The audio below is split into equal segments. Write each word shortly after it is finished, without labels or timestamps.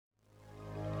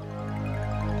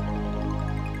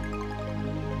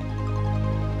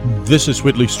This is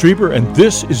Whitley Strieber, and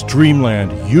this is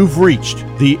Dreamland. You've reached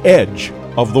the edge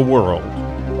of the world.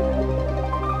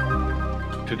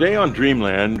 Today on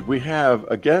Dreamland, we have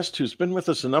a guest who's been with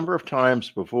us a number of times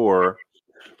before,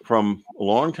 from a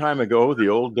long time ago, the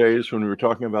old days when we were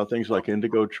talking about things like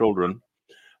indigo children.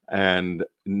 And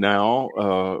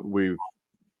now we've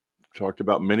talked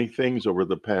about many things over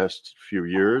the past few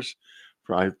years.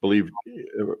 I believe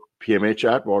PMH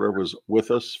Atwater was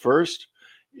with us first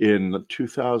in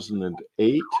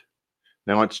 2008.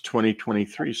 Now it's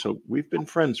 2023, so we've been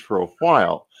friends for a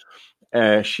while.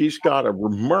 She's got a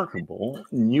remarkable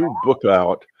new book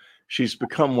out. She's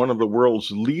become one of the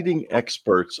world's leading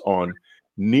experts on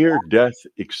near-death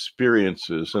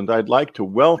experiences, and I'd like to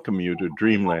welcome you to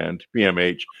Dreamland,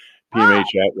 PMH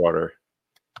Atwater.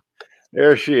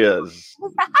 There she is.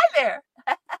 Hi there.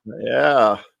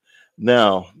 Yeah.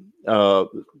 Now,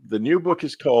 the new book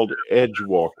is called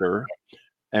Edgewalker,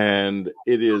 and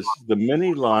it is the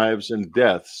many lives and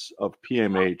deaths of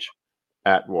PMH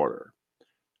Atwater.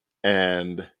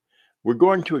 And we're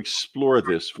going to explore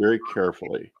this very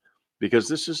carefully because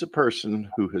this is a person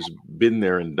who has been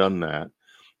there and done that.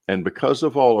 And because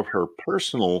of all of her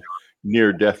personal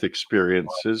near-death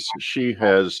experiences, she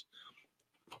has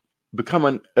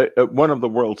become one of the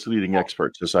world's leading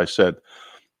experts, as I said.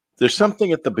 There's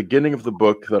something at the beginning of the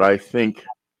book that I think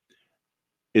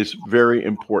is very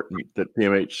important that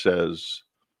PMH says: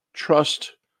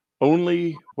 trust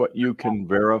only what you can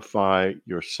verify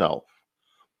yourself.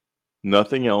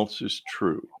 Nothing else is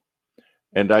true.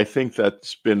 And I think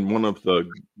that's been one of the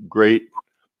great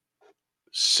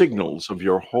signals of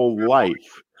your whole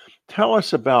life. Tell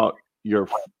us about your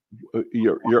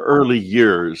early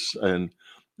years and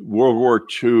World War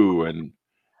II and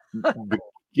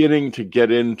beginning to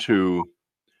get into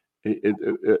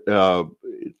let's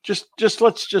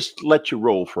let you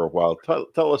roll for a while.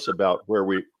 Tell us about where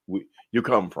you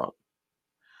come from.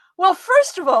 Well,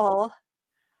 first of all,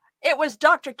 it was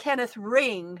Dr. Kenneth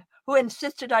Ring who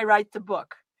insisted I write the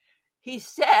book. He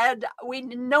said, "We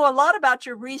know a lot about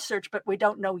your research, but we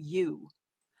don't know you."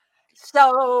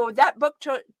 So that book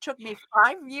took me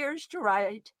 5 years to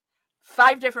write,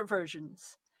 5 different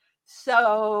versions.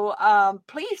 So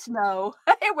please know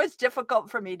it was difficult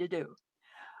for me to do.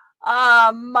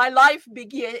 My life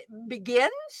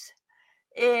begins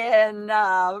in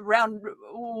around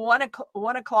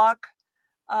 1 o'clock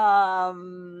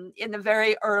in the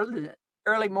very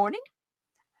early morning.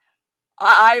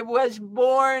 I was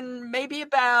born maybe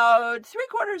about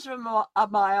 3/4 of a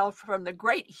mile from the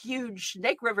great, huge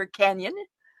Snake River Canyon.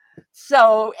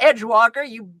 So Edgewalker,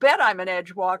 you bet I'm an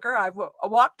Edgewalker. I've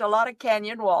walked a lot of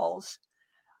canyon walls.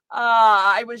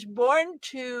 I was born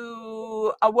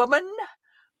to a woman.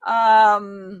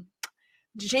 In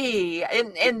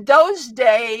those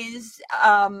days,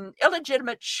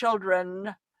 illegitimate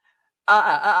children,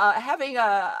 having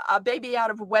a baby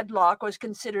out of wedlock was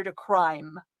considered a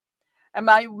crime. And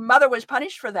my mother was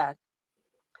punished for that.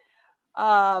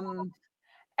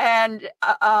 And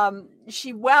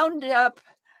she wound up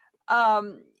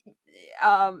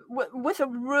with a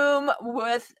room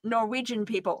with Norwegian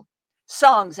people,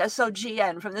 Songs,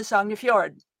 SOGN, from the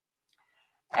Sognefjord.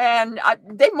 And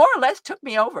they more or less took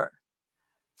me over.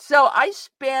 So I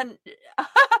spent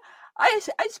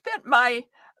my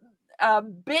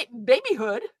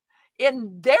babyhood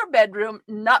in their bedroom,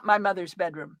 not my mother's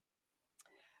bedroom.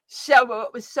 So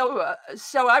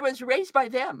I was raised by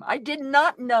them. I did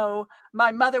not know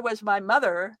my mother was my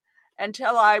mother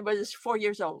until I was 4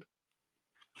 years old.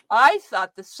 I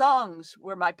thought the Songs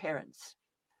were my parents.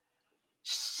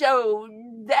 So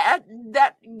that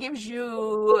gives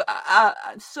you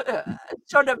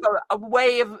sort of a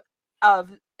way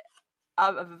of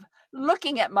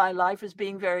looking at my life as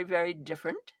being very, very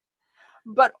different.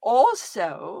 But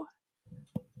also,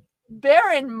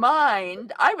 bear in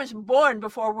mind, I was born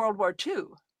before World War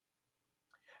II.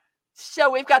 So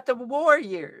we've got the war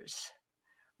years.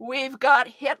 We've got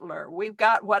Hitler. We've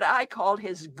got what I called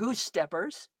his goose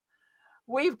steppers.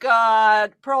 We've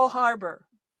got Pearl Harbor.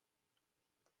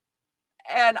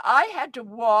 And I had to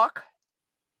walk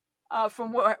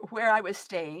from where I was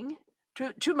staying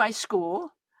to my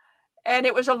school. And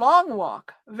it was a long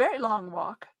walk, a very long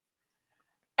walk.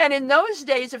 And in those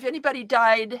days, if anybody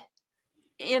died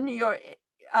in the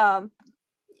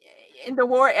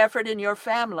war effort in your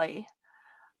family,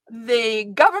 the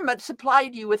government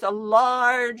supplied you with a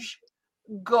large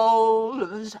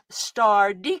gold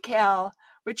star decal,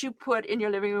 which you put in your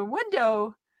living room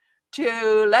window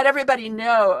to let everybody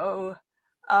know,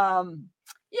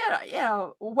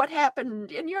 what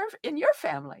happened in your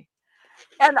family.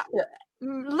 And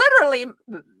literally,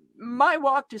 my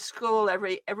walk to school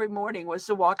every morning was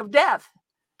the walk of death,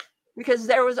 because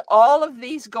there was all of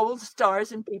these gold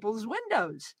stars in people's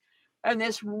windows. And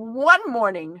this one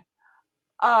morning,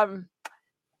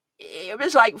 it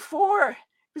was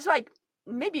like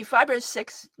maybe 5 or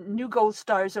 6 new gold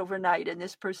stars overnight in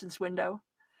this person's window.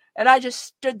 And I just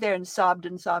stood there and sobbed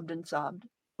and sobbed and sobbed.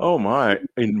 Oh my!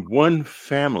 In one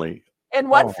family. In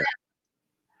one family.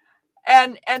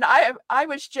 And I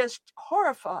was just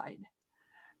horrified.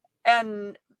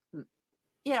 And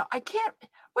I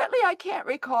can't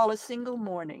recall a single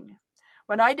morning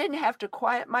when I didn't have to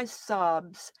quiet my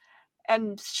sobs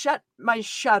and shut my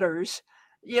shutters,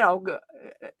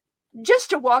 just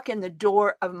to walk in the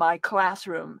door of my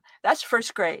classroom. That's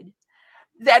first grade.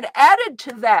 Then added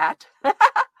to that,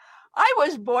 I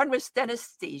was born with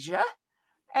synesthesia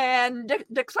and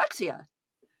dyslexia.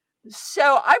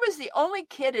 So I was the only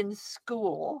kid in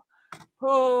school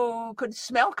who could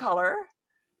smell color,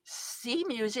 see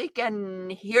music,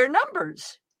 and hear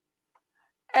numbers.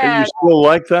 Are you still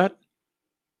like that?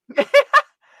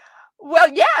 Well,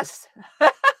 yes,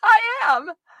 I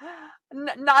am.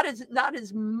 Not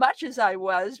as much as I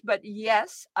was, but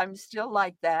yes, I'm still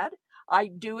like that. I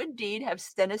do indeed have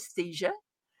synesthesia.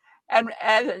 And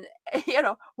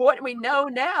what we know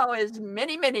now is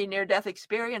many near-death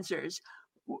experiencers.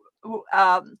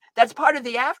 That's part of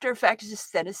the after effects is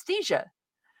synesthesia.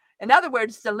 In other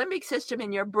words, the limbic system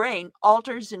in your brain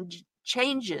alters and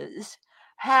changes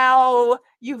how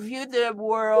you view the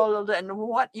world and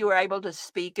what you are able to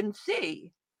speak and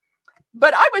see.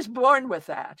 But I was born with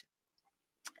that.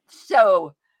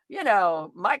 So,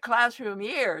 my classroom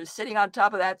years sitting on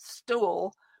top of that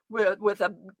stool with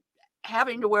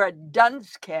having to wear a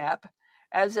dunce cap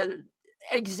as an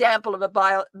example of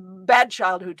a bad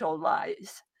child who told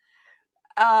lies.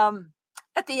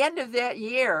 At the end of that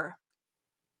year,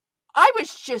 I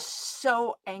was just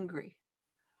so angry.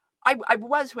 I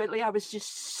was, Whitley. I was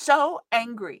just so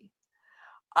angry.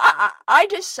 I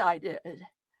decided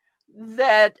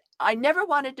that I never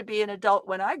wanted to be an adult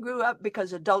when I grew up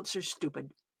because adults are stupid.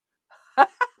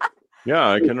 Yeah,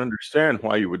 I can understand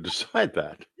why you would decide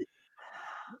that.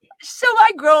 So my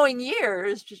growing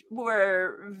years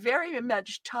were very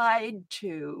much tied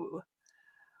to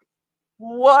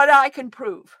what I can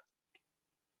prove,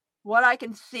 what I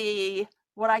can see,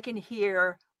 what I can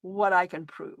hear, what I can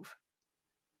prove.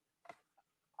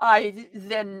 I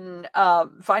then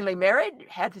finally married,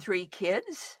 had 3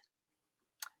 kids.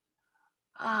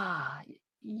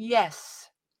 Yes.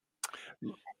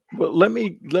 Well, let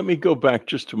me go back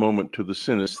just a moment to the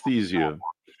synesthesia.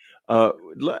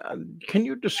 Can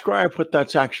you describe what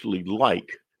that's actually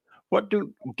like?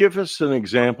 Give us an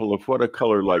example of what a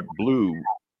color like blue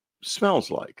smells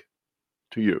like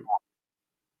to you.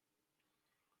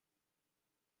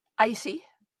 Icy.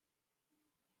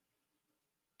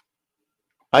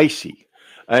 Icy.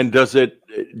 And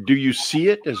do you see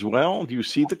it as well? Do you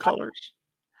see the colors?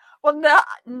 Well,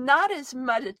 not as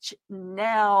much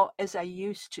now as I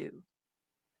used to,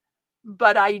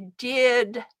 but I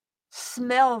did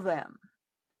smell them.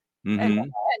 Mm-hmm.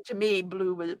 And to me,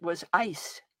 blue was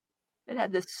ice. It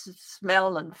had this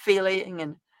smell and feeling,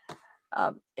 and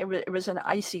it was an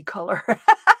icy color.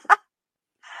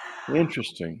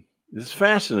 Interesting. It's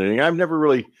fascinating. I've never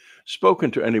really spoken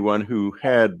to anyone who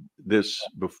had this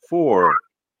before.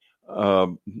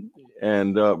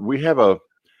 And we have a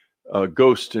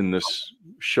ghost in this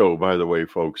show, by the way,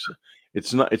 folks.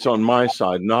 It's on my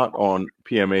side, not on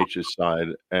PMH's side,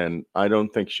 and I don't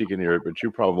think she can hear it, but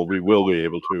you probably will be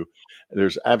able to.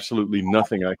 There's absolutely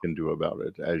nothing I can do about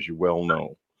it, as you well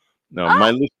know. Now,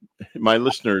 my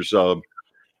listeners are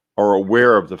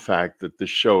aware of the fact that this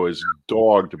show is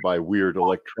dogged by weird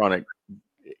electronic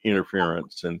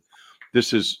interference, and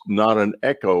this is not an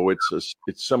echo. It's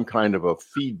some kind of a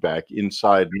feedback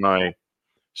inside my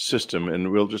system, and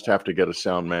we'll just have to get a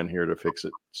sound man here to fix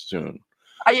it soon.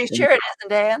 Are you sure it isn't,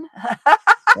 Dan?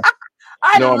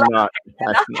 No, I'm not.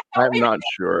 I'm not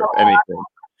sure anything.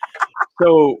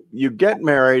 So you get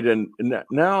married, and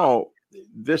now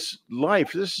this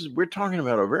life. We're talking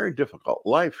about a very difficult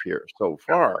life here so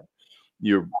far.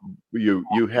 You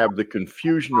have the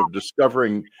confusion of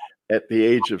discovering at the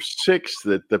age of 6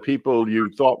 that the people you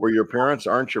thought were your parents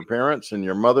aren't your parents, and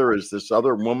your mother is this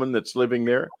other woman that's living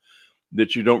there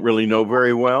that you don't really know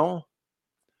very well.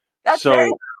 That's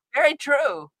so very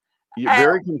true.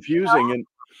 Very confusing,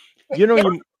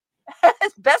 and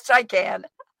as best I can.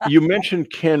 You mentioned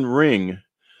Ken Ring,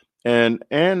 and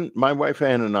my wife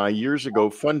Ann and I years ago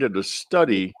funded a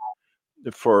study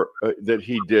for that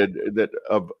he did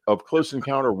of close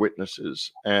encounter witnesses,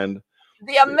 and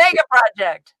The Omega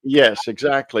Project. Yes,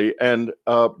 exactly. And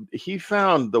he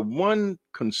found the one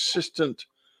consistent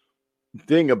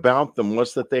thing about them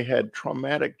was that they had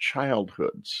traumatic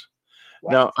childhoods.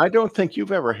 Yes. Now, I don't think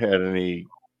you've ever had any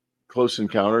close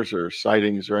encounters or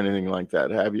sightings or anything like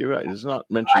that, have you? It's not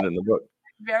mentioned in the book.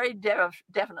 Very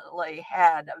definitely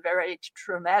had a very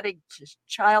traumatic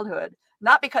childhood,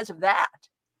 not because of that.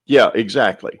 Yeah,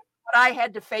 exactly. What I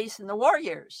had to face in the war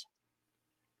years.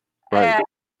 Right.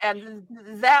 And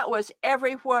that was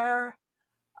everywhere.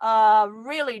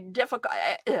 Really difficult,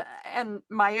 and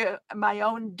my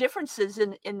own differences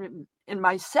in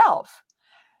myself,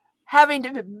 having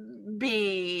to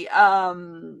be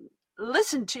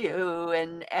listened to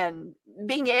and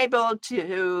being able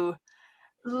to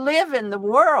live in the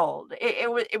world.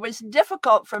 It was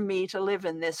difficult for me to live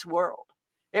in this world.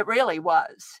 It really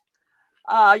was.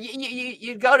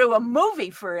 You go to a movie,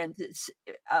 for instance,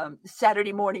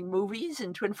 Saturday morning movies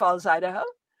in Twin Falls, Idaho,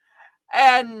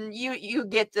 and you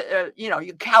get the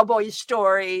your cowboy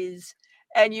stories,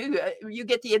 and you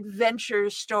get the adventure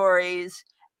stories,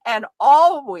 and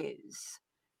always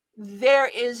there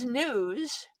is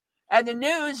news, and the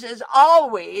news is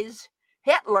always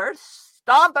Hitler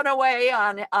stomping away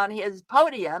on his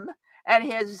podium and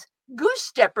his goose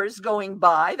steppers going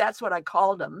by. That's what I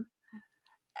called them.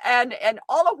 And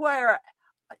all of where,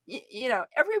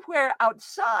 everywhere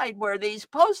outside were these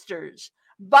posters: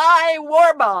 buy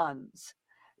war bonds.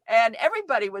 And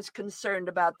everybody was concerned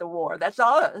about the war. That's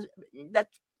all.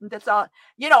 That's all.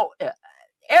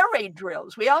 Air raid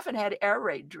drills. We often had air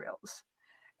raid drills.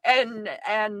 And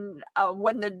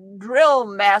when the drill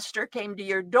master came to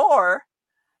your door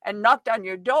and knocked on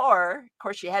your door, of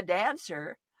course you had to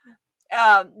answer.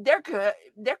 There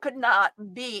could not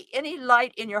be any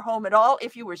light in your home at all.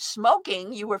 If you were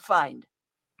smoking, you were fined.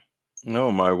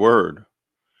 No, my word.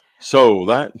 So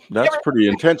that's pretty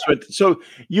intense. But so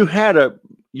you had a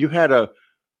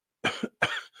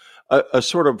a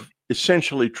sort of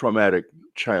essentially traumatic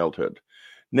childhood.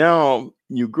 Now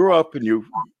you grow up and you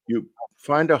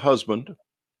find a husband,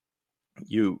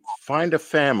 you find a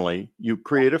family, you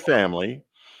create a family,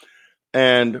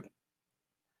 and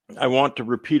I want to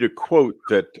repeat a quote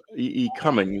that E. E.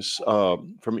 Cummings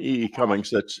from E. E. Cummings.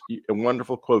 That's a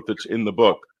wonderful quote that's in the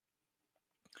book.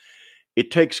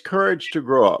 It takes courage to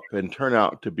grow up and turn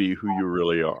out to be who you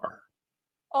really are.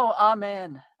 Oh,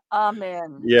 amen.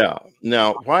 Amen. Yeah.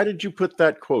 Now, why did you put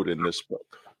that quote in this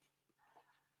book?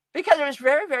 Because it was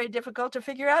very, very difficult to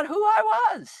figure out who I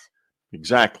was.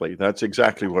 Exactly. That's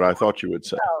exactly what I thought you would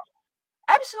say. So,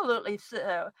 absolutely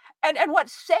so. And what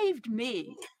saved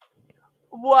me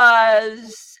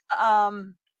was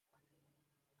an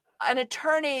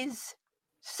attorney's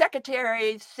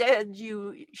secretary said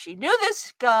she knew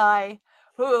this guy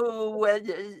who was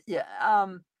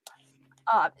a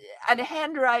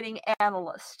handwriting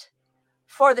analyst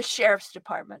for the sheriff's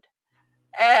department,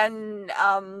 and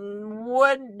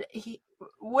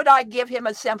would I give him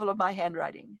a sample of my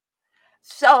handwriting?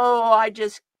 So I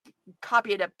just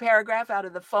copied a paragraph out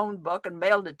of the phone book and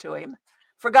mailed it to him.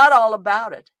 Forgot all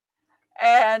about it.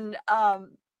 And a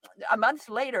month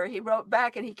later, he wrote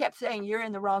back and he kept saying, "You're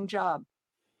in the wrong job.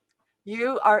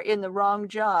 You are in the wrong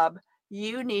job.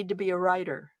 You need to be a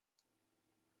writer."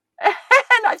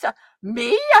 And I thought,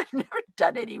 me? I've never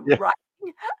done any writing.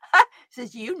 He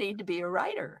says, "You need to be a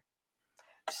writer."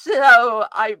 So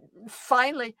I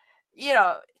finally,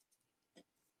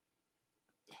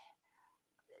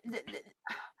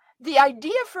 the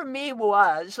idea for me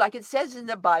was, like it says in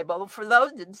the Bible, for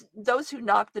those who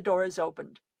knock, the door is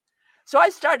opened. So I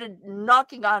started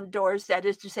knocking on doors, that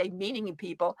is to say, meeting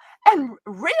people. And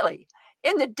really,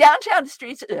 in the downtown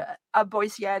streets of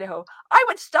Boise, Idaho, I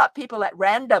would stop people at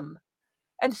random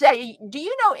and say, "Do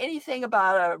you know anything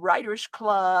about a writer's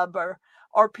club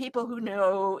or people who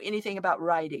know anything about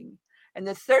writing?" And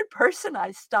the third person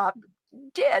I stopped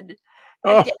did,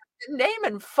 and gave the name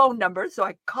and phone number. So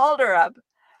I called her up,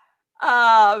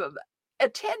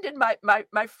 attended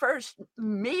my first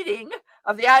meeting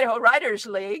of the Idaho Writers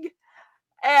League,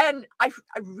 and I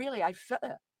felt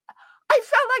like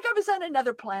I was on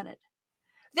another planet.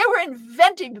 There were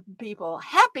inventive people,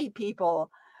 happy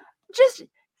people, just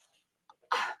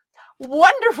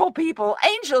wonderful people,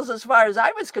 angels as far as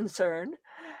I was concerned.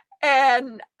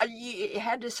 And you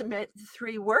had to submit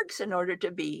 3 works in order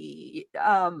to be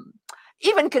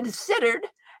even considered.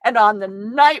 And on the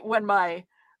night when I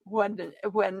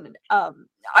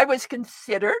was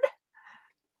considered,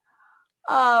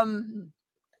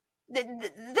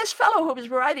 this fellow who was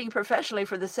writing professionally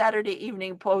for the Saturday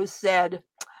Evening Post said,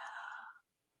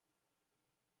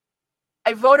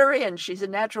 "I vote her in. She's a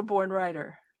natural born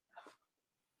writer."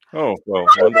 Oh, well,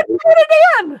 I even wonderful. put it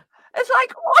in. It's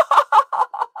like, whoa.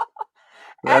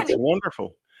 That's And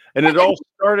wonderful. And it all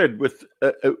started with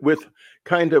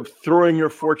kind of throwing your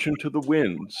fortune to the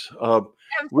winds. We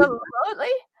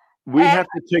absolutely. we And have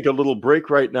to take a little break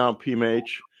right now,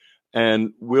 PMH,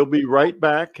 and we'll be right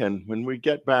back. And when we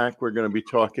get back, we're going to be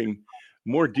talking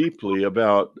more deeply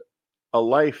about a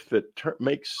life that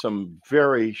makes some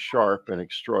very sharp and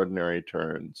extraordinary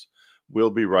turns. We'll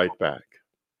be right back.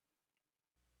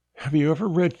 Have you ever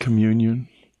read Communion?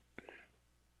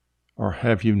 Or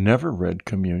have you never read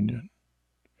Communion?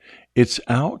 It's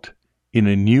out in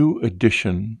a new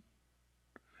edition,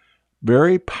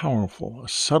 very powerful, a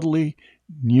subtly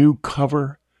new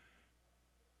cover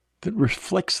that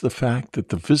reflects the fact that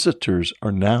the visitors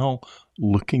are now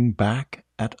looking back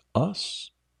at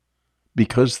us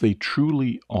because they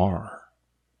truly are.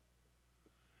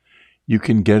 You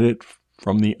can get it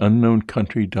from the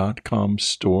unknowncountry.com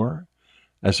store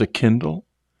as a Kindle,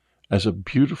 as a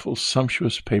beautiful,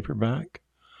 sumptuous paperback,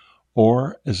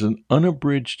 or as an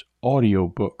unabridged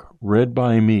audiobook read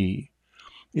by me.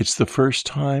 It's the first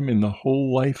time in the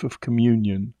whole life of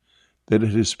Communion that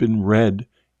it has been read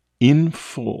in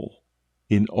full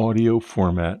in audio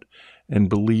format, and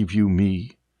believe you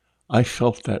me, I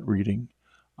felt that reading.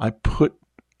 I put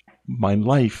my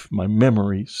life, my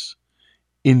memories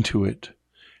into it,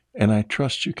 and I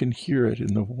trust you can hear it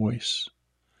in the voice.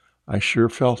 I sure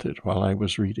felt it while I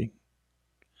was reading.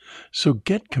 So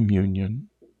get Communion,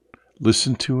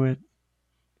 listen to it,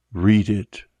 read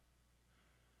it.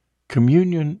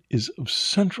 Communion is of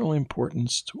central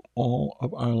importance to all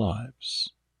of our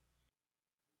lives.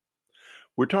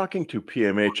 We're talking to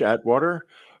PMH Atwater.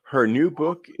 Her new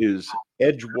book is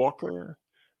Edgewalker,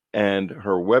 and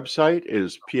her website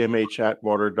is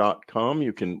pmhatwater.com.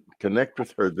 You can connect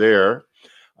with her there.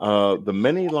 The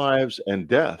Many Lives and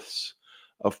Deaths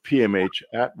of PMH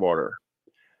Atwater.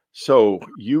 So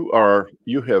you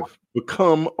have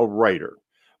become a writer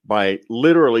by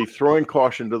literally throwing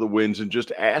caution to the winds and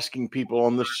just asking people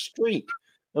on the street.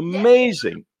 yes,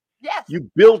 Amazing. yes, You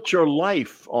built your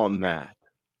life on that.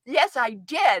 yes, I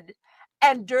did.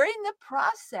 And during the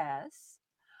process,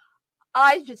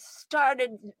 I just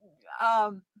started.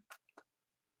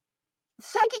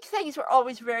 Psychic things were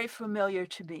always very familiar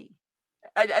to me.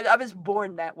 I was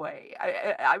born that way.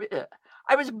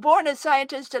 I was born a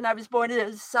scientist and I was born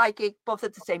as a psychic both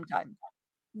at the same time.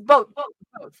 Both.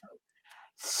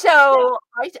 So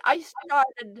I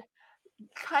started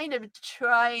kind of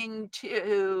trying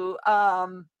to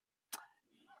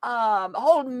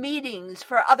hold meetings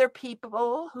for other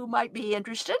people who might be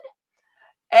interested.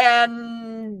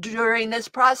 And during this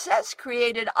process,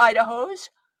 created Idaho's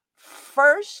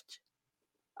first.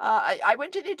 I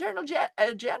went to the Eternal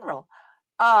General.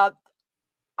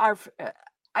 Our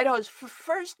Idaho's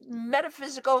first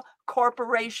metaphysical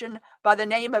corporation by the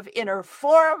name of Inner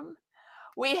Forum.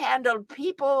 We handled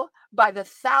people by the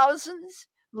thousands,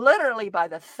 literally by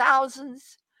the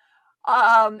thousands.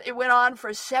 It went on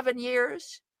for 7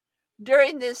 years.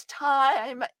 During this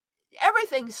time,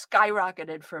 everything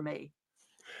skyrocketed for me.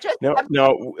 Now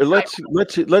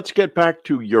let's get back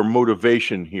to your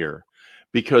motivation here,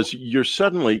 because you're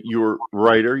a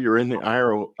writer. You're in the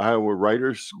Iowa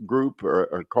Writers Group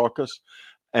or Caucus,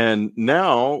 and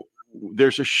now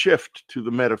there's a shift to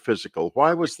the metaphysical.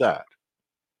 Why was that?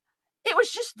 It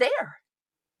was just there,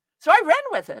 so I ran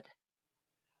with it.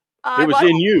 It was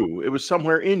in you. It was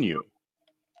somewhere in you.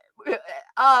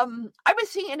 I was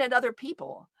seeing it in other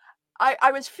people.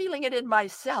 I was feeling it in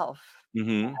myself.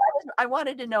 Mm-hmm. I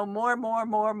wanted to know more.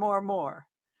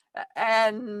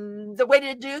 And the way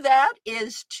to do that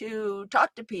is to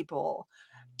talk to people,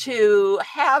 to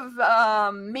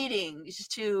have meetings,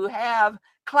 to have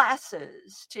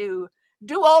classes, to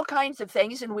do all kinds of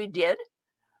things. And we did.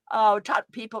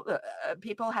 Taught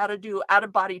people how to do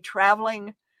out-of-body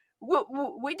traveling.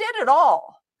 We did it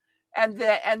all. And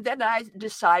then I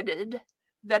decided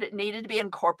that it needed to be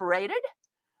incorporated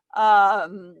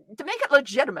to make it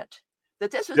legitimate,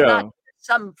 that this was not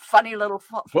some funny little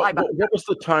fly by. What was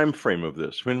the time frame of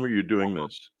this? When were you doing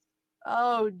this?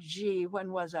 Oh, gee,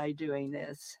 when was I doing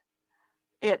this?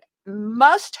 It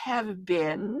must have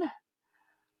been,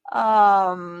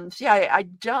 see, I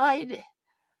died.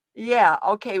 Yeah,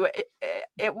 okay.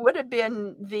 It would have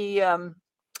been the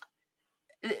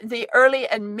early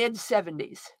and mid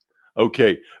 70s.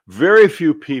 Okay, very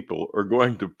few people are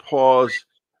going to pause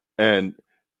and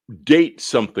date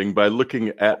something by looking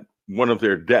at one of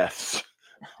their deaths.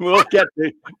 We'll get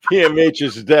to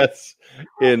PMH's deaths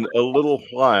in a little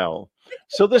while.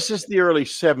 So this is the early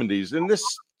 70s, and this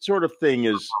sort of thing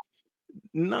is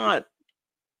not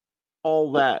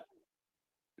all that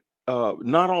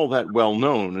not all that well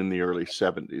known in the early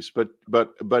 70s,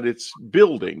 but it's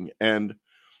building. And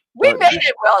We made this,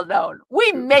 it well known.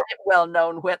 We made it well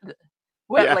known, yeah,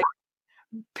 Whitley.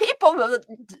 People,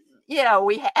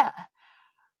 we had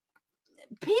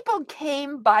people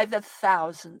came by the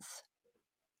thousands.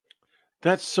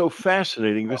 that's so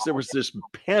fascinating because there was this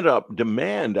pent up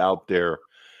demand out there.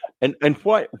 And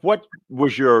what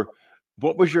was your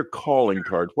calling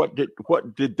card? What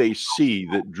did they see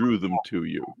that drew them to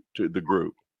you, to the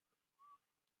group?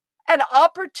 An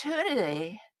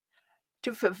opportunity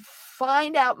to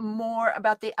find out more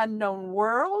about the unknown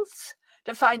worlds,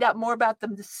 to find out more about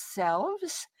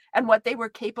themselves and what they were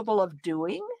capable of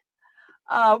doing.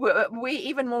 We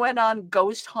even went on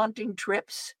ghost haunting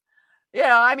trips.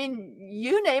 I mean,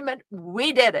 you name it,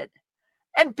 we did it.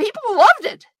 And people loved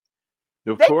it.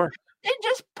 Of course. They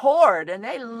just poured and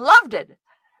they loved it.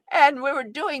 And we were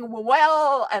doing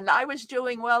well, and I was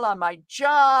doing well on my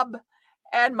job.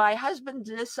 And my husband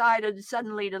decided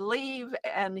suddenly to leave,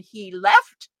 and he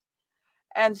left.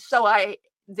 And so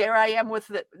there I am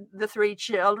with the three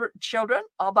children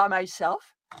all by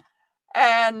myself.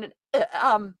 And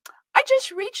I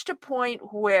just reached a point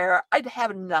where I'd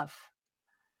had enough.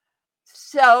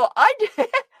 So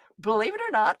believe it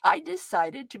or not, I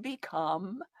decided to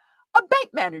become a bank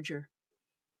manager.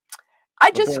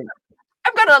 I'm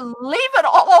going to leave it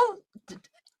all,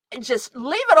 just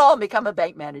leave it all and become a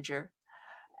bank manager.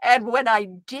 And when I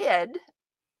did,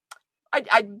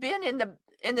 I'd been in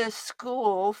the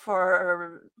school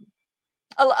for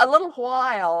a little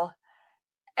while,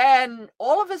 and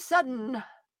all of a sudden,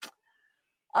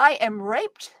 I am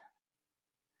raped.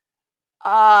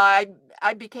 I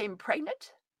became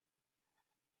pregnant,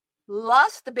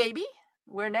 lost the baby.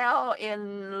 We're now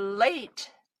in late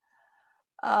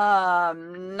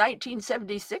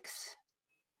 1976.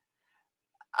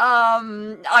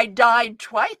 I died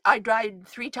twice. I died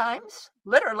 3 times,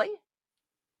 literally,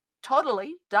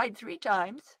 totally died 3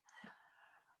 times.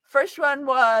 First one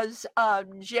was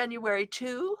January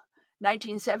 2,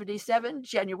 1977,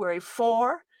 January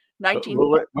 4, 19.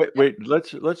 Wait.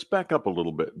 Let's back up a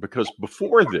little bit, because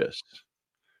before this,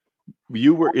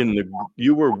 you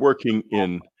were working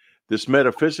in this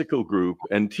metaphysical group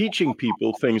and teaching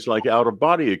people things like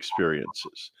out-of-body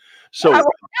experiences. So I went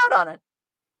out on it.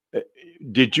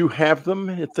 Did you have them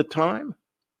at the time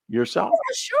yourself? Oh,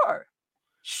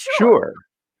 sure.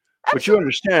 But you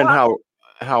understand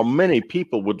how many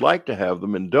people would like to have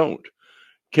them and don't.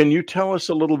 Can you tell us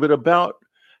a little bit about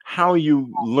how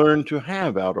you learned to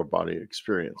have out-of-body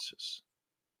experiences?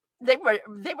 They were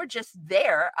just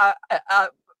there,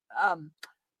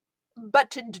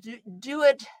 but to do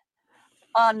it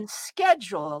on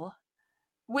schedule,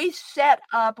 we set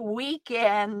up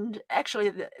weekend.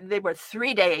 Actually, they were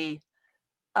 3-day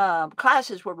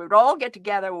classes where we would all get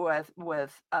together with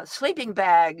sleeping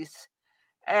bags,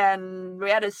 and we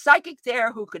had a psychic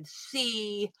there who could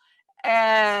see,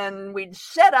 and we'd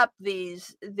set up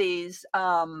these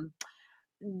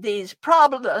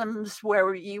problems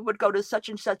where you would go to such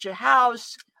and such a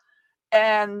house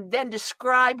and then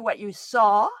describe what you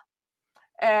saw,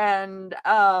 and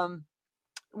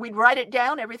we'd write it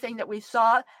down, everything that we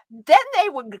saw. Then they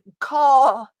would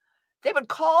call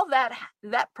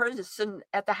that person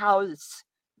at the house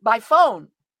by phone,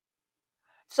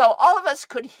 so all of us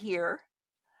could hear,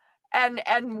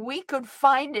 and we could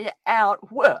find it out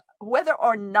whether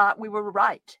or not we were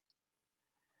right,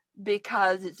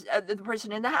 because it's the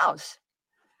person in the house.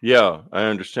 Yeah, I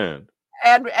understand.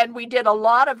 And we did a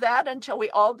lot of that until we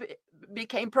all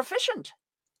became proficient.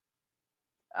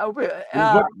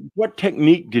 What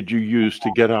technique did you use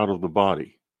to get out of the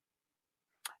body?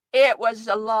 It was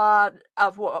a lot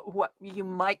of what you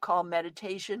might call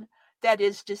meditation. That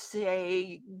is to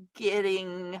say,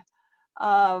 getting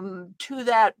to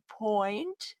that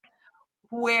point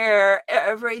where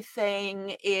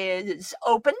everything is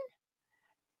open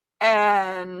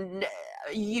and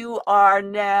you are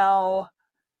now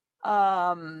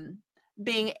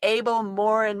being able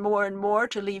more and more and more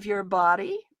to leave your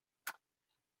body,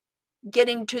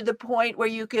 getting to the point where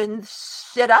you can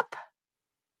sit up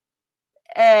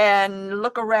and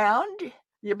look around.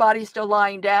 Your body's still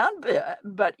lying down,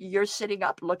 but you're sitting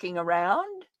up looking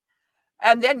around,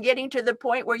 and then getting to the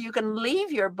point where you can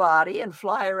leave your body and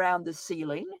fly around the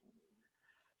ceiling.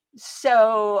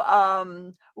 So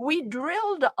we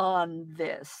drilled on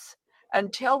this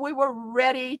until we were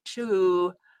ready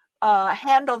to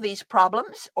handle these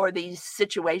problems or these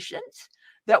situations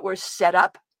that were set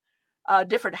up,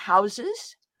 different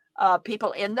houses,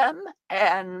 people in them,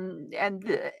 and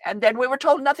then we were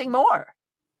told nothing more.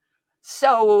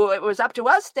 So it was up to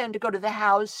us then to go to the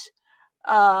house,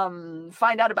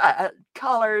 find out about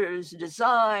colors,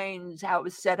 designs, how it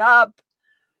was set up,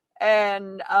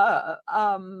 and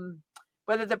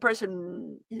whether the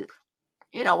person,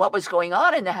 what was going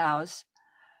on in the house.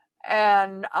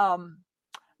 And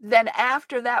then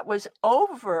after that was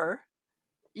over,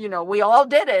 we all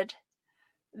did it.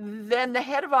 Then the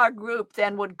head of our group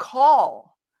then would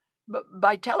call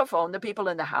by telephone the people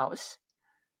in the house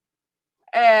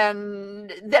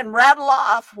and then rattle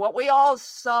off what we all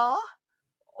saw,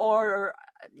 or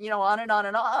on and on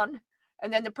and on.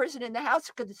 And then the person in the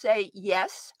house could say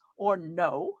yes or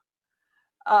no.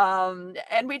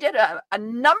 And we did a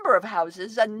number of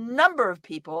houses, a number of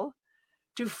people,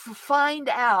 to find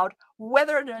out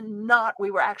whether or not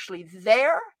we were actually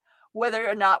there, whether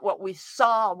or not what we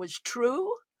saw was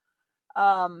true.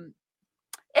 It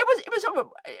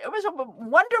was a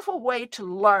wonderful way to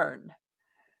learn.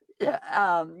 It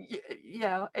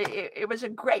was a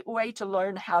great way to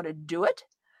learn how to do it.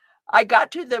 I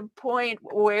got to the point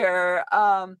where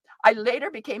I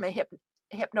later became a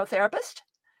hypnotherapist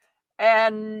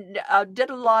and did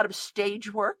a lot of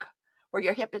stage work where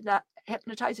you're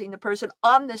hypnotizing the person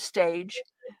on the stage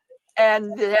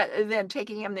and then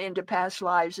taking them into past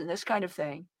lives and this kind of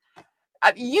thing.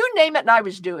 You name it, and I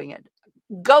was doing it.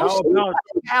 Ghosts,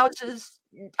 houses.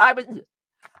 I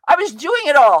was doing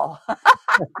it all.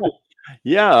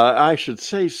 Yeah, I should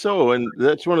say so. And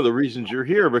that's one of the reasons you're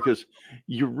here, because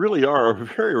you really are a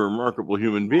very remarkable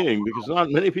human being, because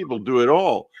not many people do it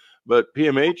all. But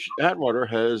PMH Atwater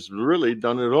has really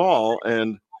done it all,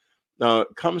 and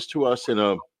comes to us in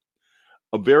a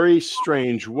very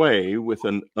strange way, with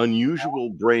an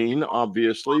unusual brain,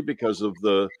 obviously, because of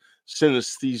the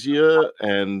synesthesia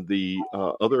and the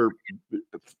other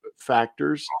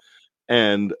factors,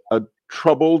 and a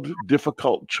troubled,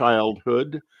 difficult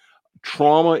childhood,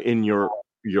 trauma in your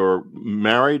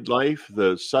married life,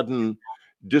 the sudden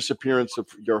disappearance of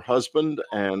your husband,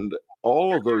 and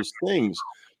all of those things.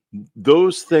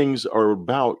 Those things are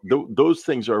about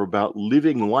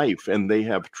living life, and they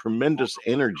have tremendous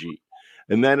energy,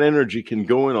 and that energy can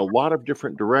go in a lot of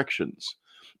different directions.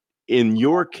 In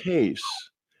your case,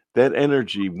 that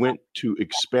energy went to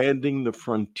expanding the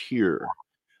frontier,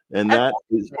 and that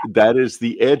is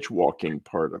the edge walking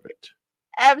part of it.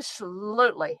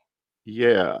 Absolutely.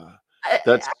 Yeah,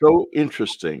 that's so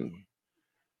interesting,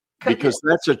 because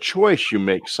that's a choice you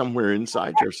make somewhere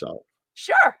inside yourself.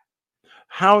 Sure.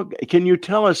 How can you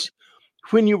tell us,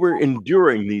 when you were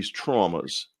enduring these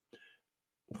traumas,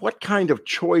 what kind of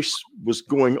choice was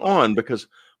going on? Because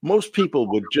most people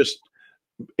would just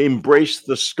embrace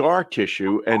the scar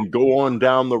tissue and go on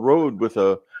down the road with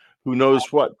a who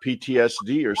knows what,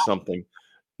 PTSD or something,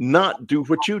 not do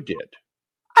what you did.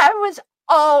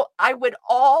 I would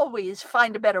always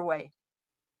find a better way.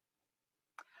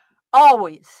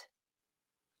 Always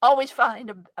find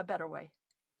a better way.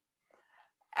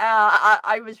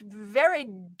 I was very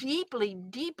deeply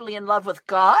in love with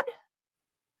God.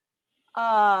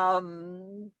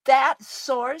 That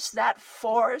source, that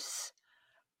force,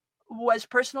 was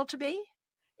personal to me.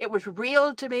 It was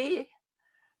real to me.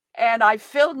 And I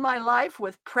filled my life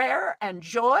with prayer and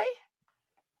joy.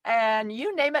 And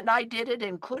you name it, and I did it,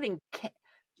 including,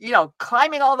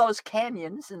 climbing all those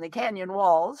canyons and the canyon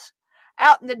walls,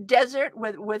 out in the desert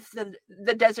with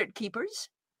the desert keepers.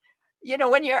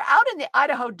 When you're out in the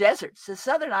Idaho deserts, the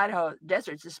southern Idaho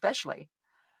deserts especially,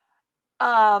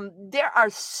 there are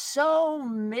so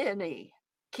many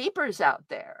keepers out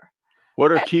there.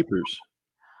 What are keepers?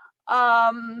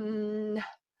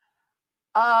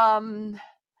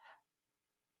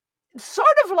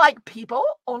 Sort of like people,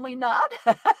 only not.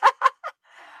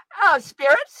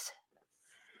 Spirits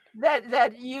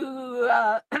that you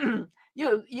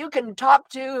you can talk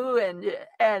to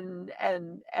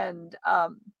and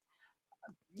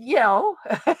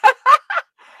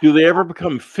Do they ever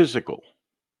become physical?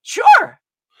 Sure.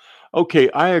 Okay,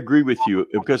 I agree with you,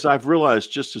 because I've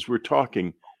realized, just as we're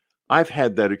talking, I've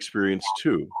had that experience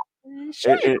too.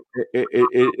 Sure.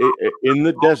 In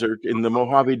the desert, in the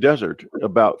Mojave Desert,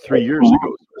 about 3 years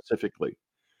ago specifically.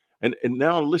 And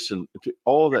now listen to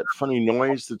all that funny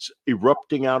noise that's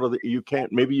erupting out of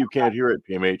maybe you can't hear it,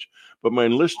 PMH, but my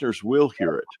listeners will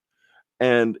hear it.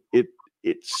 And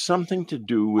it's something to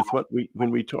do with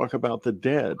when we talk about the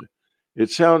dead.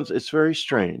 It's very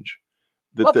strange.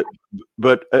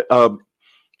 But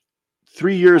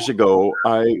 3 years ago,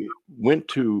 I went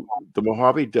to the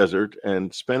Mojave Desert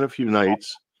and spent a few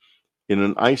nights in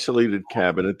an isolated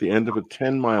cabin at the end of a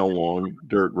 10-mile long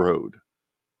dirt road,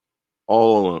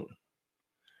 all alone.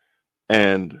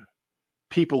 And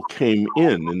people came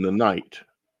in the night.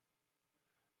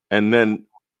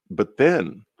 But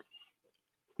then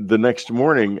the next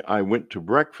morning, I went to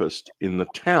breakfast in the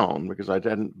town because I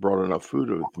hadn't brought enough food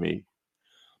with me,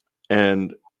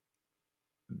 and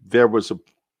there was a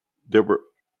there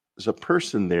was a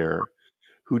person there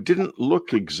who didn't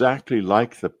look exactly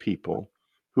like the people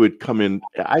who had come in.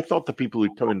 I thought the people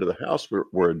who'd come into the house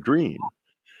were a dream,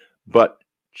 but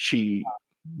she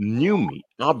knew me,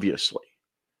 obviously.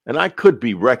 And I could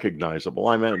be recognizable.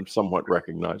 I am somewhat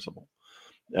recognizable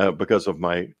because of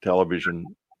my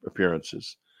television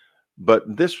appearances. But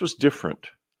this was different.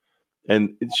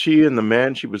 And she and the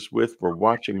man she was with were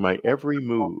watching my every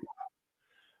move.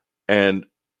 And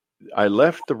I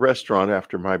left the restaurant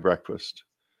after my breakfast.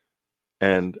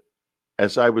 And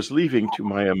as I was leaving, to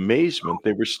my amazement,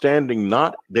 they were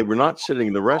not sitting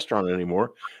in the restaurant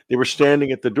anymore. They were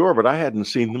standing at the door, but I hadn't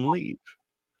seen them leave.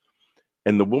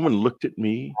 And the woman looked at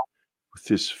me with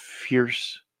this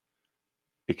fierce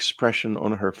expression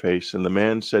on her face. And the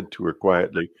man said to her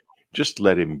quietly, "Just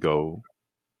let him go."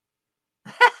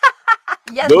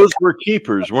 Yes, Those were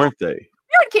keepers, weren't they?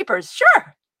 spirit keepers,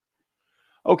 sure.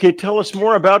 Okay, tell us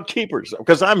more about keepers,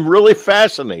 because I'm really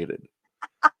fascinated.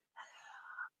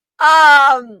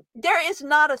 There is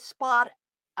not a spot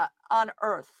on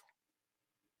earth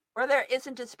where there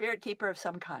isn't a spirit keeper of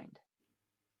some kind.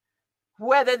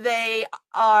 Whether they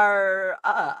are,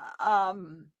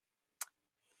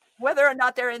 whether or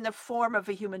not they're in the form of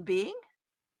a human being,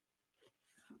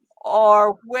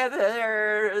 or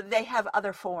whether they have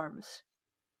other forms.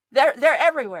 They're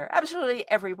everywhere, absolutely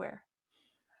everywhere.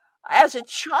 As a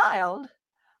child,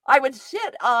 I would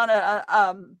sit on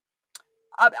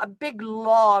a big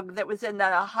log that was in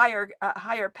a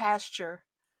higher pasture,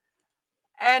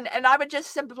 and I would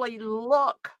just simply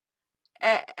look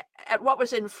at what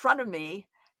was in front of me,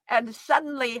 and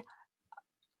suddenly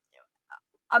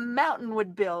a mountain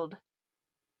would build.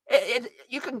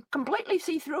 You can completely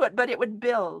see through it, but it would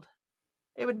build.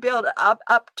 It would build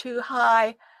up too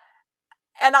high,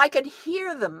 and I could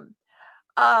hear them.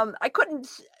 I couldn't.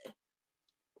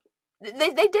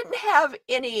 They didn't have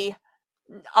any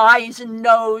eyes and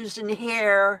nose and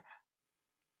hair,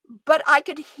 but I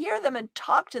could hear them and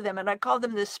talk to them, and I called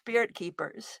them the spirit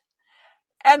keepers.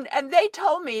 And they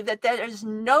told me that there is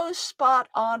no spot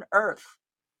on earth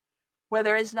where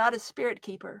there is not a spirit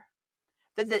keeper.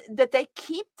 That they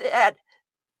keep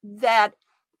that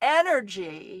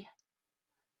energy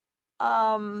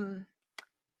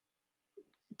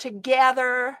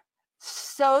together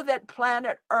so that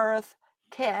planet Earth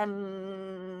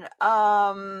can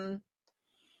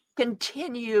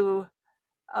continue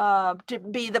to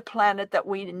be the planet that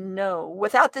we know.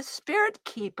 Without the spirit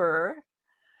keeper,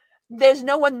 there's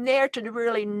no one there to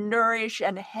really nourish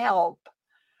and help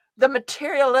the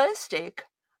materialistic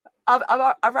of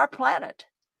our planet.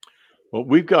 Well,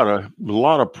 we've got a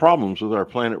lot of problems with our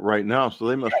planet right now, so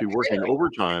they must be working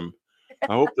overtime.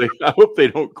 I hope they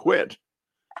don't quit.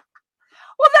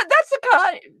 Well,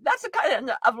 that's the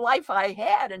kind of life I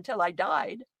had until I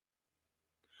died.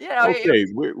 You know, Okay,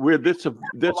 that's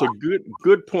a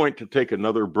good point to take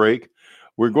another break.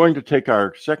 We're going to take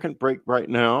our second break right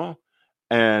now,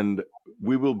 and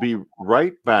we will be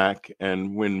right back.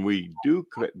 And when we do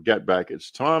get back,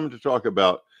 it's time to talk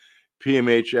about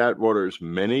PMH Atwater's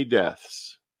many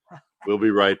deaths. We'll be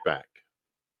right back.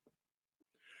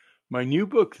 My new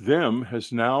book, Them,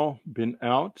 has now been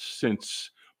out since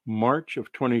March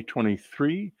of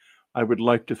 2023. I would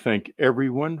like to thank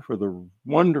everyone for the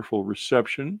wonderful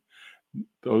reception,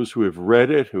 those who have read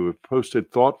it, who have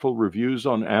posted thoughtful reviews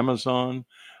on Amazon,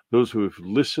 those who have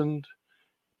listened.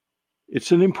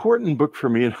 It's an important book for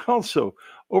me. And also,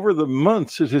 over the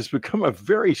months, it has become a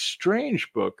very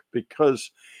strange book, because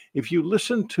if you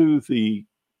listen to the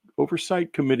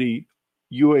Oversight Committee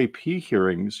UAP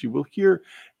hearings, you will hear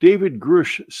David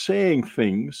Grush saying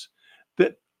things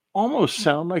that almost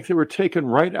sound like they were taken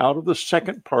right out of the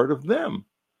second part of Them.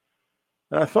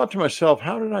 And I thought to myself,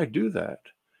 how did I do that?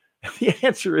 And the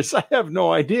answer is, I have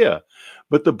no idea.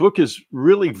 But the book is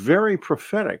really very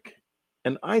prophetic.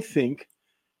 And I think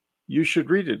you should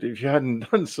read it if you hadn't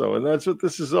done so. And that's what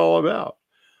this is all about.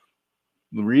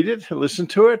 Read it, listen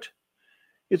to it.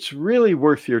 It's really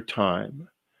worth your time.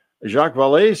 Jacques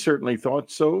Vallée certainly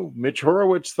thought so. Mitch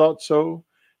Horowitz thought so.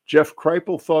 Jeff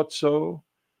Kripal thought so.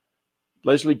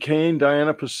 Leslie Kane,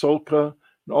 Diana Pasolka,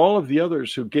 and all of the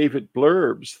others who gave it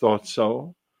blurbs thought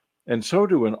so. And so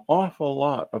do an awful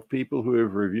lot of people who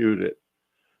have reviewed it.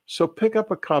 So pick up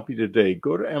a copy today.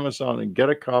 Go to Amazon and get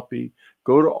a copy.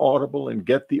 Go to Audible and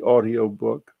get the audio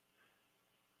book.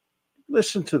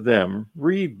 Listen to them.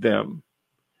 Read them.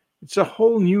 It's a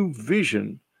whole new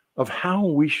vision of how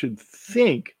we should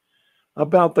think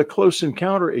about the close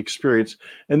encounter experience.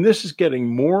 And this is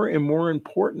getting more and more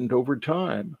important over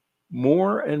time,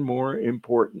 more and more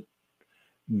important.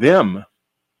 Them.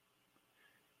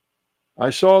 I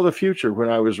saw the future when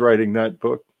I was writing that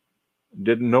book.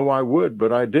 Didn't know I would,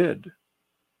 but I did.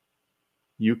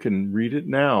 You can read it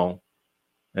now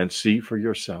and see for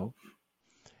yourself.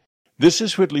 This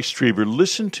is Whitley Strieber.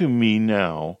 Listen to me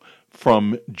now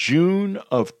from June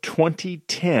of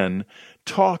 2010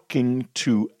 talking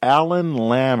to Alan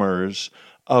Lammers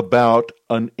about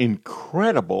an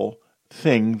incredible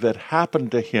thing that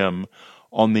happened to him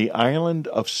on the island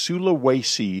of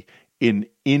Sulawesi in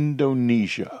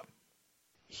Indonesia.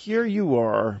 Here you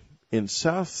are in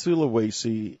South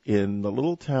Sulawesi in the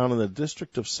little town in the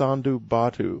district of Sandu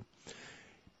Batu.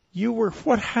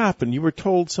 What happened? You were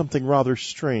told something rather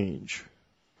strange.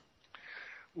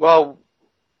 Well,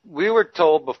 we were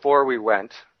told before we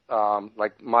went,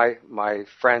 like my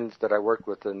friends that I worked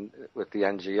with with the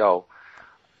NGO,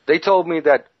 they told me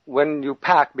that when you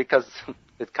pack, because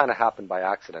it kind of happened by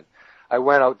accident, I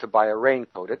went out to buy a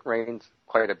raincoat. It rains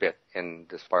quite a bit in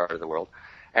this part of the world.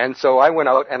 And so I went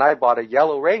out and I bought a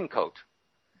yellow raincoat.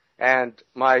 And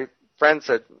my friend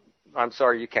said, "I'm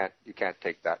sorry, you can't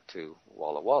take that to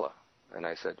Walla Walla." And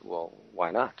I said, "Well,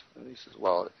 why not?" And he says,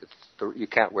 "Well, you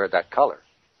can't wear that color."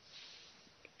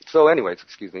 So anyways,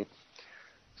 excuse me.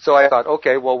 So I thought,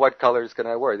 okay, well, what colors can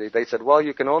I wear? They said, well,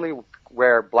 you can only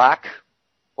wear black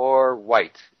or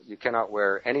white. You cannot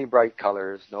wear any bright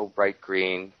colors, no bright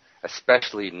green,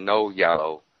 especially no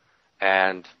yellow.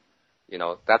 And,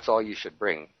 that's all you should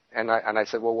bring. And I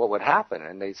said, well, what would happen?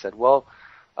 And they said, well,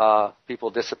 people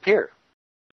disappear.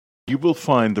 You will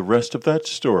find the rest of that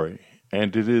story,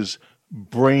 and it is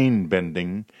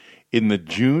brain-bending, in the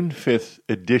June 5th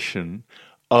edition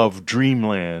of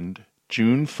Dreamland,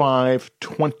 June 5,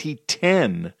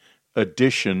 2010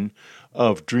 edition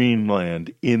of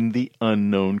Dreamland in the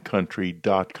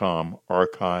unknowncountry.com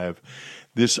archive.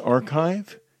 This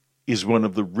archive is one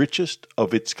of the richest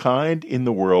of its kind in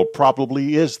the world,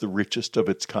 probably is the richest of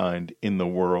its kind in the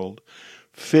world,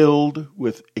 filled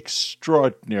with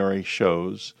extraordinary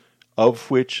shows,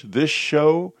 of which this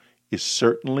show is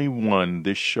certainly one,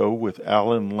 this show with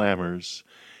Alan Lammers.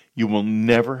 You will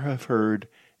never have heard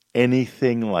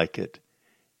anything like it.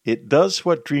 It does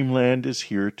what Dreamland is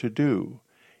here to do.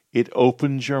 It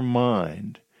opens your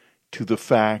mind to the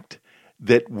fact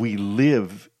that we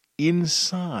live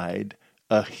inside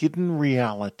a hidden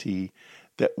reality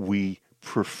that we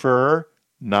prefer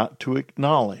not to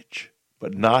acknowledge,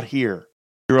 but not here.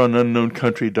 Here on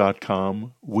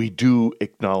unknowncountry.com, we do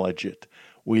acknowledge it.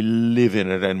 We live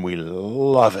in it and we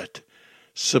love it.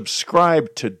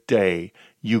 Subscribe today.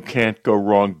 You can't go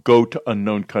wrong. Go to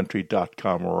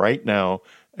unknowncountry.com right now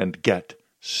and get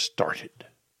started.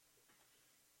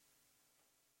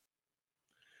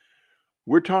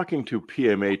 We're talking to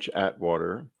PMH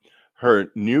Atwater. Her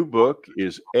new book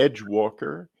is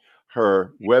Edgewalker.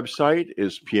 Her website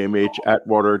is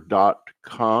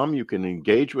pmhatwater.com. You can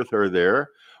engage with her there.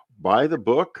 Buy the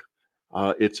book.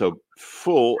 It's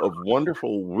full of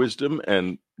wonderful wisdom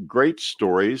and great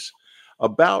stories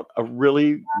about a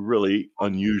really, really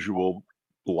unusual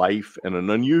life and an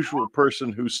unusual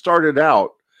person who started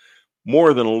out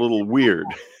more than a little weird.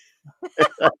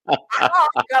 Oh,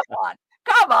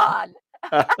 come on.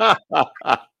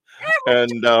 And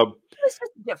this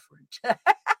is different.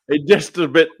 just a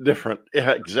bit different.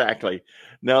 Yeah, exactly.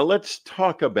 Now let's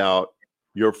talk about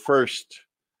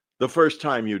the first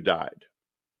time you died.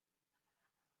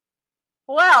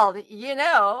 Well,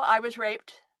 I was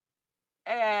raped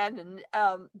and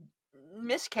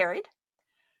miscarried.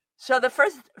 So the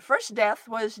first death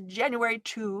was January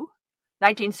 2,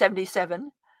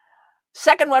 1977.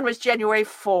 Second one was January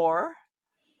 4.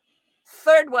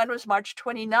 Third one was March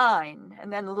 29.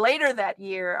 And then later that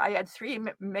year, I had 3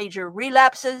 major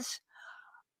relapses.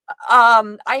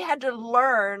 I had to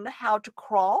learn how to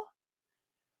crawl,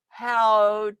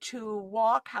 how to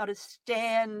walk, how to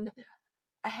stand,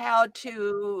 how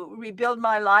to rebuild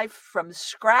my life from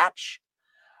scratch.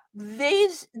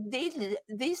 These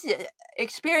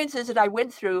experiences that I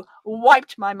went through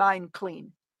wiped my mind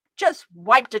clean, just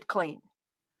wiped it clean.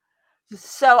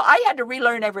 So I had to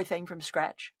relearn everything from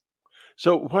scratch.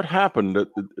 So what happened?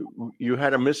 You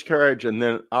had a miscarriage and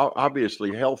then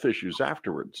obviously health issues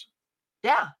afterwards.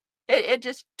 Yeah, it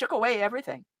just took away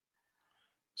everything.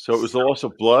 So it was the loss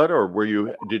of blood, or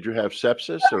did you have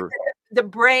sepsis, or the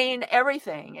brain,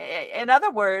 everything? In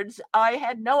other words, I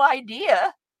had no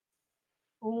idea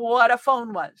what a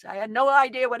phone was. I had no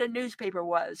idea what a newspaper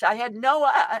was. I had no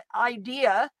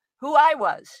idea who I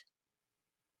was.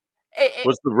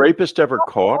 Was the rapist ever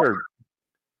caught, or?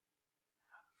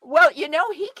 Well, you know,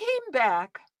 he came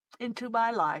back into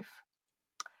my life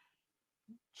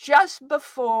just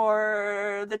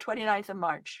before the 29th of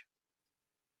March.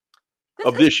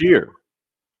 Of this year?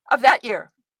 Of that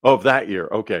year. Of that year,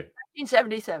 okay.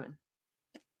 1977.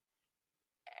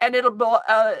 And it'll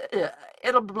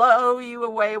blow you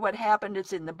away what happened.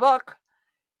 It's in the book.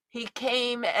 He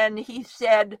came and he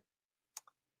said,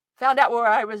 found out where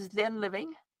I was then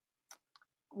living,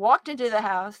 walked into the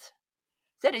house,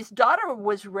 said his daughter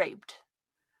was raped.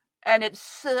 And it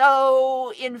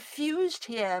so infused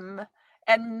him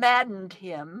and maddened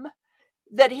him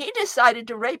that he decided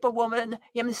to rape a woman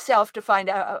himself to find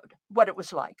out what it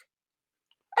was like.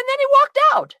 And then he walked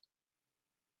out.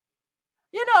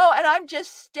 You know, and I'm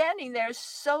just standing there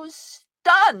so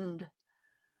stunned.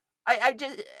 I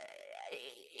just,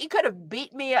 he could have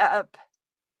beat me up.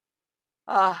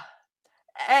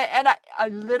 And I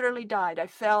literally died. I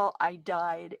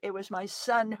died. It was my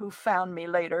son who found me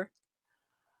later.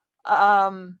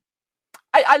 I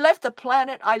left the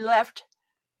planet. I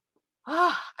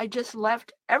just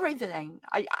left everything.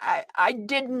 I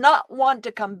did not want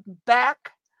to come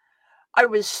back. I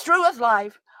was through with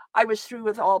life. I was through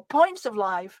with all points of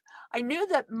life. I knew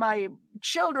that my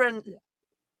children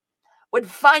would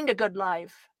find a good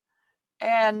life,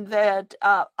 and that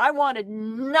I wanted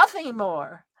nothing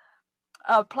more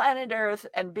of planet Earth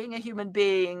and being a human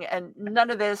being, and none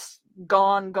of this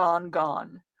gone.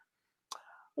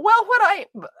 Well,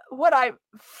 what I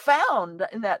found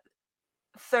in that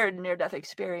third near-death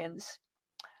experience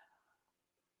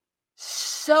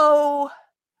so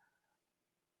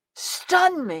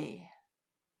stunned me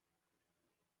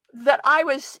that I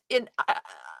was in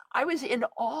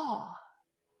awe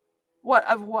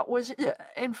of what was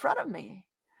in front of me.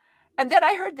 And then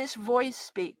I heard this voice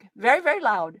speak very, very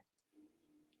loud.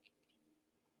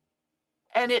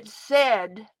 And it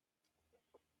said,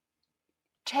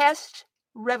 test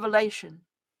revelation.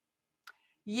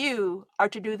 You are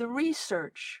to do the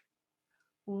research.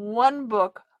 One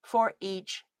book for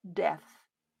each death.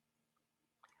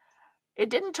 It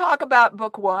didn't talk about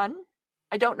book one.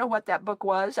 I don't know what that book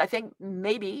was. I think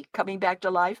maybe Coming Back to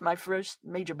Life, my first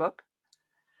major book.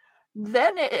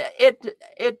 Then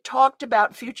it talked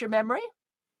about future memory,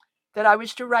 that I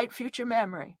was to write future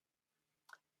memory.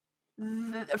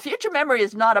 The future memory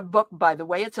is not a book, by the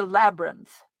way. It's a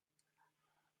labyrinth.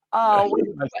 I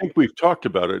think we've talked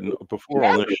about it before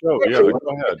on the show. Yeah,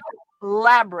 go ahead.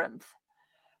 Labyrinth.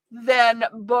 Then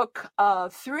book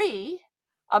 3,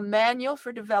 A Manual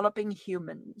for Developing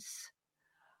Humans.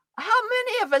 How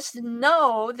many of us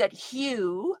know that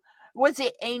Hugh was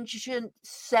the ancient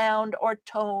sound or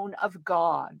tone of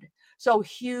God? So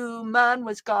human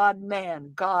was God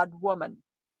man, God woman.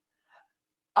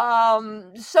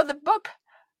 So the book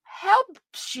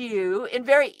helps you in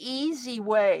very easy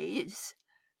ways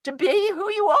to be who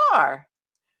you are.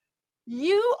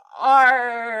 You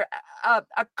are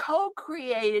a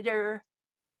co-creator.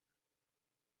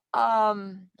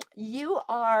 You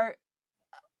are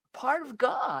part of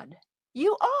God.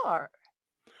 You are.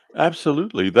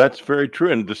 Absolutely. That's very true.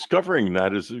 And discovering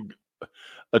that is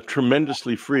a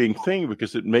tremendously freeing thing,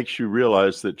 because it makes you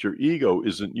realize that your ego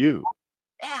isn't you.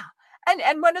 Yeah.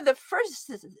 And one of the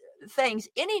first things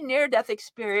any near-death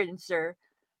experiencer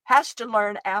has to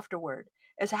learn afterward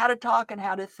is how to talk and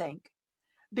how to think,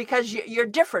 because you're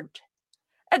different.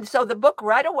 And so the book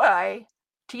right away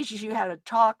teaches you how to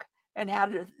talk and how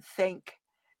to think.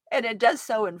 And it does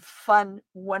so in fun,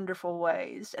 wonderful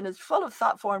ways. And it's full of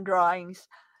thought form drawings.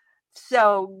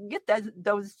 So get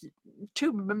those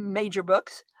 2 major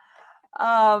books.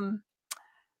 And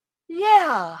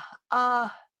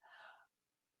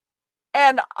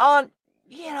on,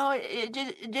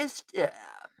 it just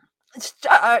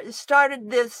started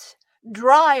this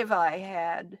drive I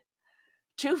had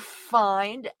to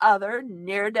find other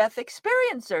near-death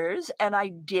experiencers. And I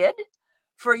did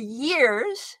for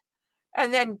years.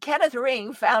 And then Kenneth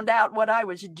Ring found out what I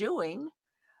was doing,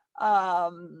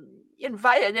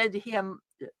 invited him,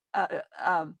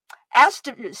 asked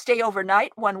to stay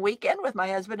overnight one weekend with my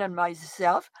husband and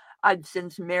myself. I'd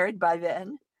since married by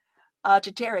then,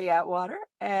 to Terry Atwater.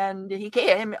 And he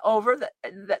came over,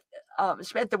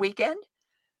 spent the weekend,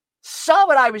 saw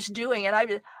what I was doing. And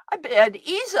I had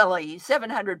easily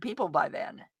 700 people by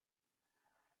then.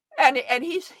 And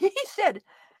he said,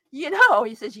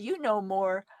 he says, you know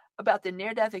more about the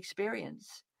near-death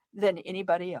experience than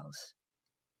anybody else.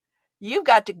 You've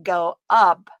got to go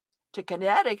up to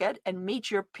Connecticut and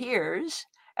meet your peers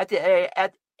at the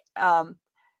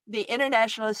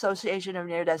International Association of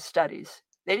Near-Death Studies.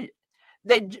 They'd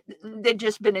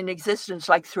just been in existence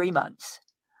like 3 months.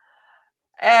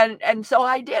 And so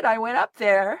I did. I went up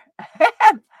there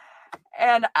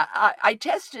And I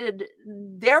tested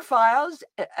their files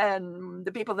and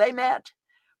the people they met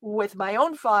with my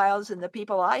own files and the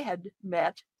people I had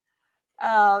met,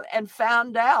 and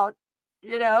found out,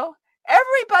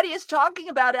 everybody is talking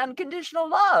about unconditional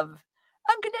love,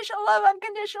 unconditional love,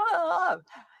 unconditional love.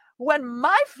 When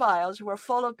my files were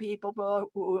full of people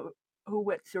who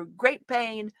went through great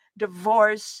pain,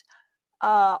 divorce,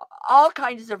 all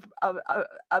kinds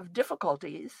of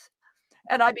difficulties.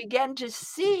 And I began to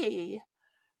see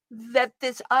that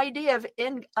this idea of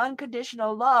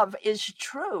unconditional love is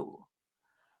true.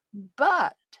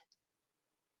 But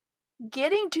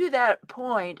getting to that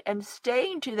point and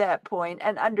staying to that point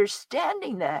and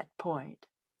understanding that point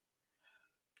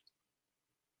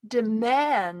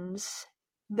demands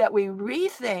that we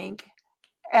rethink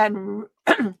and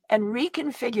and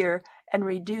reconfigure and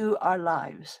redo our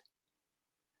lives.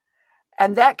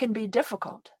 And that can be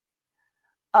difficult.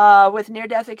 With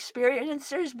near-death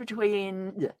experiencers,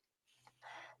 between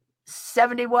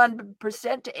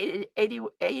 71% to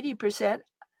 80%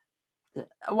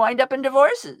 wind up in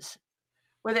divorces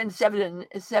within seven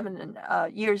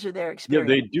years of their experience.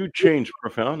 Yeah, they do change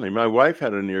profoundly. My wife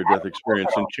had a near-death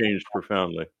experience and changed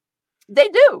profoundly. They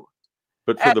do.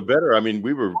 But for the better. I mean,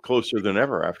 we were closer than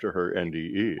ever after her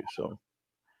NDE. So,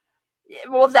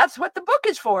 well, that's what the book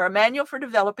is for, a manual for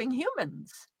developing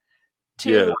humans,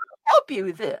 to help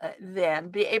you then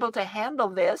be able to handle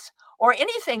this or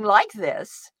anything like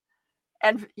this,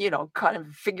 and kind of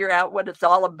figure out what it's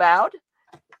all about.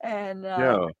 And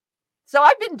so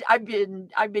I've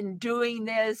been doing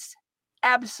this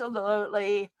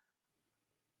absolutely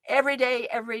every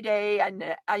day.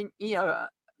 And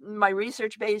my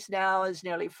research base now is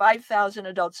nearly 5,000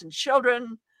 adults and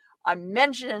children. I'm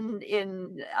mentioned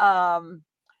in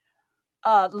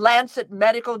Lancet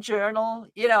Medical Journal.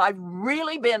 I've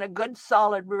really been a good,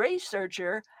 solid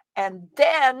researcher. And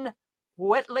then,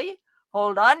 Whitley,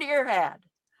 hold on to your hat.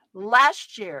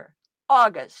 Last year,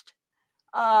 August,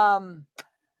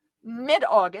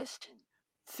 mid-August,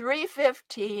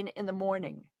 3:15 in the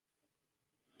morning,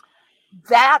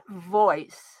 that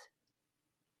voice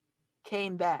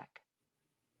came back.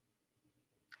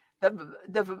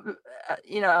 The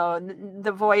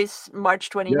voice, March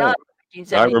 29th.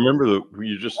 I remember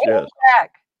you just said.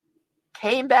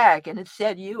 Came back, and it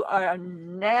said, you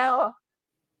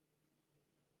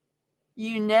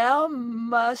now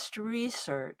must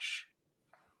research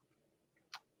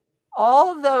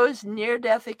all those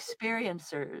near-death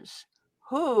experiencers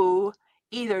who,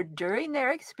 either during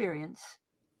their experience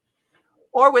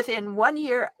or within 1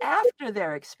 year after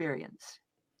their experience,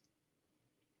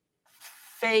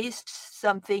 faced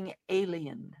something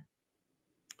alien.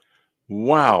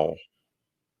 Wow.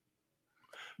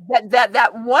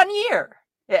 That 1 year,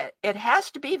 it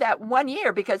has to be that 1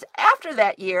 year, because after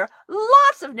that year,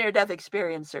 lots of near-death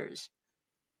experiencers,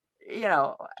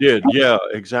 did. Yeah,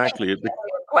 exactly.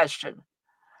 Question.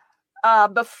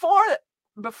 Before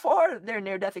their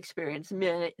near-death experience,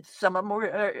 some of them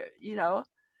were,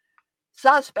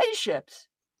 saw spaceships.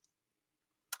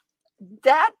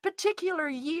 That particular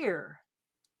year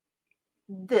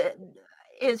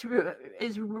is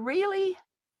really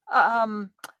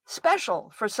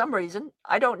special for some reason.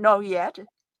 I don't know yet,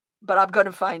 but I'm going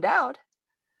to find out.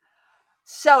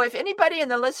 So if anybody in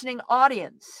the listening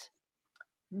audience,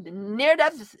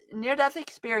 near-death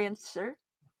experiencer,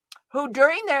 who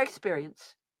during their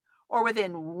experience or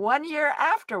within 1 year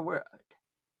afterward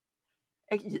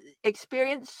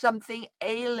experienced something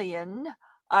alien,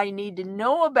 I need to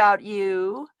know about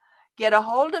you. Get a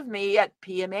hold of me at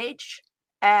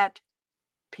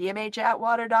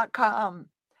PMH@PMHAtwater.com.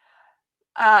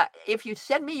 If you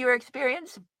send me your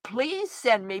experience, please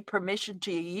send me permission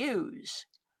to use,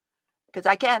 because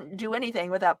I can't do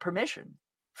anything without permission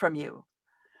from you.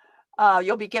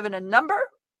 You'll be given a number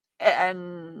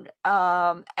and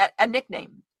a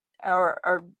nickname,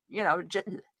 or just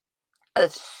a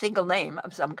single name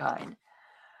of some kind.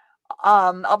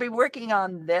 I'll be working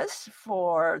on this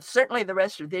for certainly the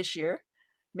rest of this year,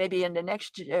 maybe into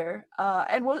next year,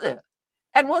 and we'll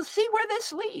see where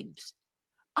this leads.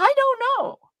 I don't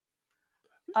know.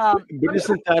 But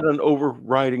isn't that an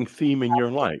overriding theme in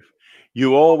your life?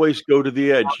 You always go to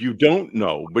the edge. You don't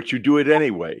know, but you do it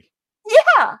anyway.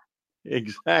 Yeah.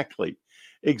 Exactly.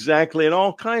 And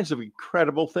all kinds of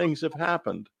incredible things have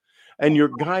happened. And you're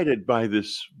guided by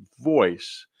this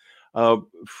voice.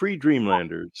 Free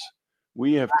Dreamlanders,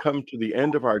 we have come to the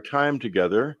end of our time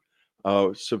together.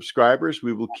 Subscribers,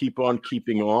 we will keep on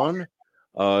keeping on.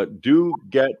 Do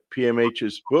get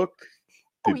PMH's book.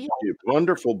 The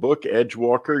wonderful book,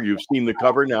 Edgewalker. You've seen the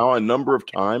cover now a number of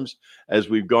times as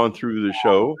we've gone through the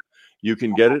show. You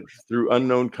can get it through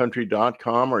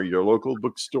unknowncountry.com or your local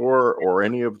bookstore or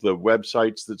any of the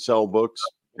websites that sell books,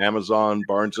 Amazon,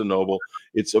 Barnes & Noble.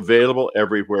 It's available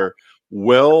everywhere.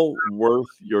 Well worth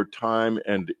your time,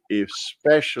 and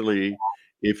especially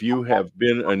if you have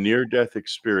been a near-death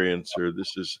experiencer,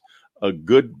 this is a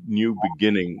good new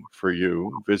beginning for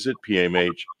you. Visit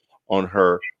PMH on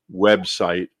her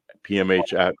website,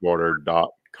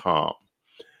 pmhatwater.com.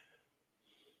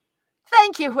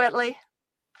 Thank you, Whitley.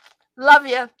 Love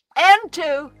you. And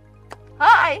too.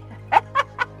 Hi.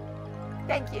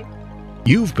 Thank you.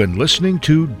 You've been listening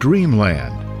to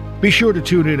Dreamland. Be sure to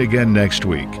tune in again next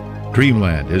week.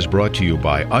 Dreamland is brought to you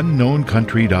by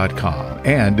unknowncountry.com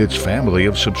and its family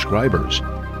of subscribers.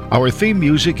 Our theme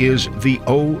music is The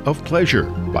O of Pleasure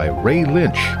by Ray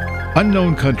Lynch.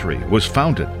 Unknown Country was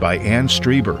founded by Ann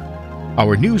Strieber.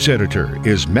 Our news editor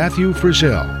is Matthew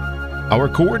Frizzell. Our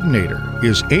coordinator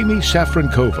is Amy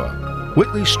Safrankova.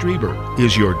 Whitley Strieber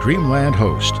is your Dreamland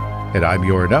host, and I'm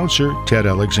your announcer, Ted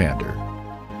Alexander.